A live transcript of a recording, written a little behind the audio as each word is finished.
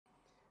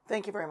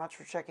Thank you very much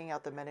for checking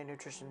out the Men in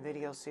Nutrition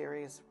video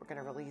series. We're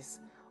going to release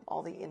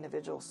all the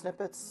individual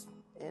snippets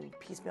in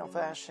piecemeal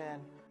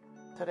fashion.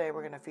 Today we're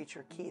going to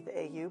feature Keith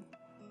Ayoob.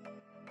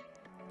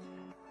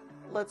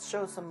 Let's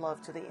show some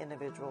love to the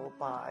individual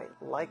by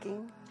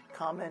liking,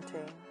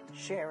 commenting,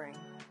 sharing,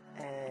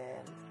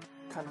 and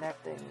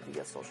connecting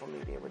via social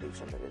media with each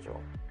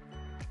individual.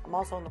 I'm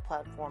also on the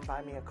platform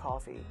Buy Me a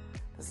Coffee.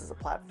 This is a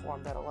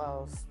platform that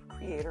allows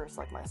creators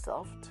like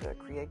myself to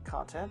create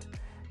content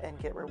and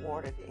get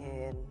rewarded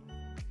in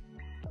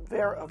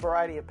a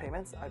variety of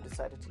payments. I've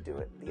decided to do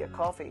it via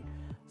coffee.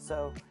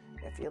 So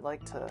if you'd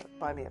like to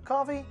buy me a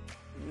coffee,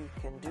 you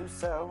can do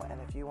so. And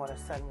if you want to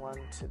send one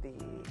to the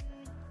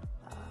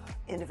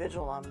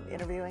individual I'm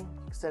interviewing,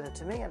 send it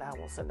to me and I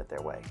will send it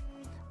their way.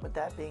 With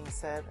that being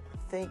said,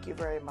 thank you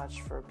very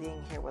much for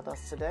being here with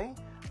us today.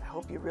 I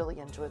hope you really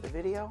enjoyed the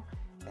video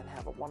and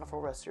have a wonderful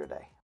rest of your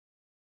day.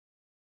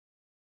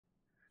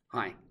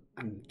 Hi,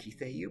 I'm Keith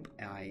Ayoob.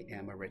 I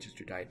am a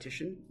registered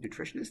dietitian,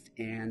 nutritionist,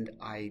 and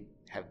I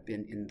have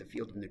been in the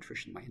field of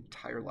nutrition my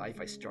entire life.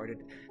 I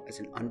started as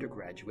an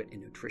undergraduate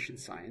in nutrition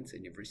science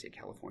at University of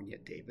California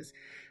at Davis.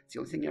 It's the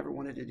only thing I ever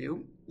wanted to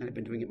do, and I've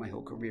been doing it my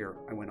whole career.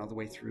 I went all the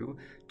way through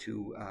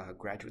to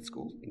graduate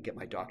school and get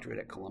my doctorate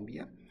at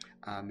Columbia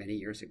many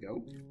years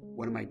ago.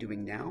 What am I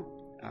doing now?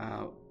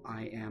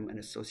 I am an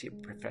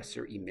associate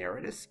professor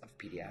emeritus of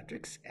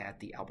pediatrics at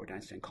the Albert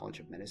Einstein College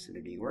of Medicine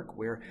in New York,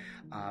 where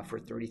for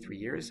 33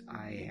 years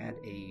I had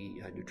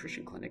a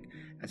nutrition clinic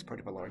as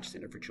part of a large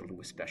center for children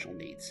with special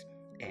needs.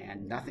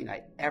 And nothing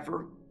I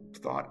ever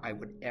thought I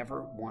would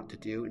ever want to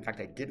do. In fact,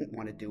 I didn't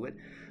want to do it.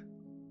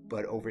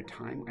 But over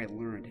time, I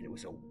learned, and it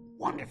was a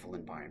wonderful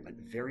environment,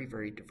 very,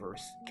 very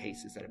diverse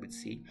cases that I would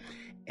see.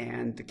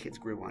 And the kids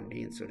grew on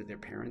me, and so did their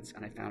parents.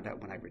 And I found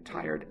out when I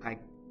retired, I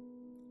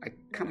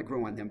kind of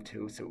grew on them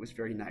too, so it was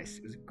very nice.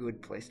 It was a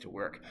good place to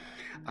work.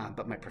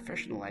 But my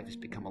professional life has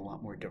become a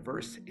lot more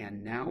diverse,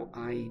 and now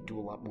I do a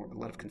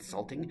lot of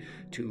consulting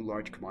to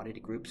large commodity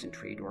groups and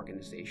trade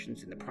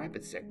organizations in the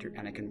private sector,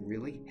 and I can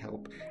really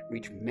help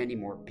reach many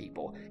more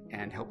people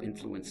and help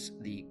influence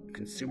the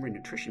consumer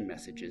nutrition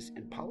messages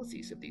and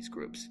policies of these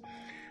groups.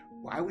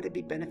 Why would it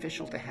be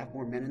beneficial to have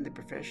more men in the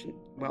profession?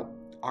 Well,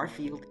 our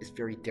field is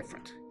very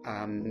different.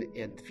 In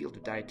the field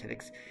of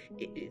dietetics,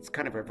 it's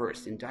kind of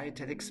reversed. In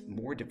dietetics,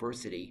 more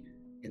diversity,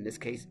 in this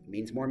case,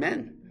 means more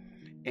men.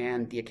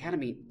 And the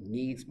academy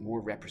needs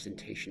more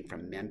representation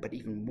from men, but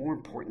even more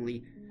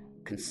importantly,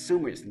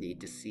 consumers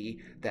need to see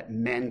that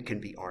men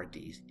can be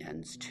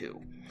RDNs too.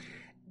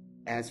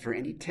 As for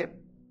any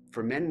tip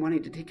for men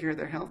wanting to take care of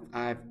their health,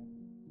 I've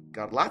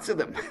got lots of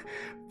them.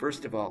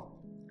 First of all,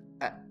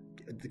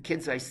 the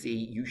kids I see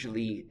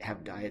usually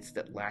have diets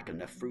that lack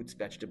enough fruits,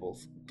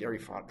 vegetables, dairy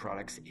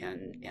products,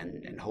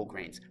 and whole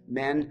grains.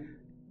 Men,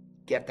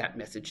 get that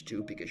message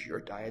too, because your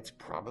diets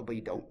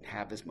probably don't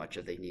have as much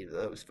as they need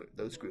of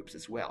those groups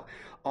as well.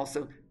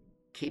 Also,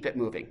 keep it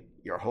moving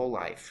your whole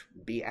life.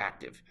 Be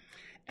active.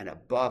 And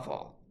above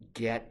all,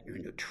 get your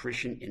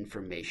nutrition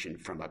information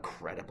from a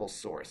credible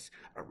source.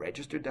 A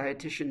registered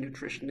dietitian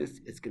nutritionist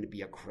is going to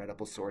be a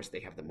credible source.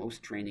 They have the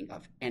most training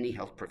of any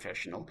health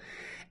professional.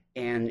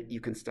 And you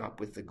can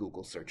stop with the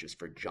Google searches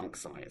for junk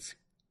science.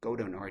 Go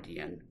to an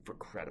RDN for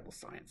credible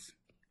science.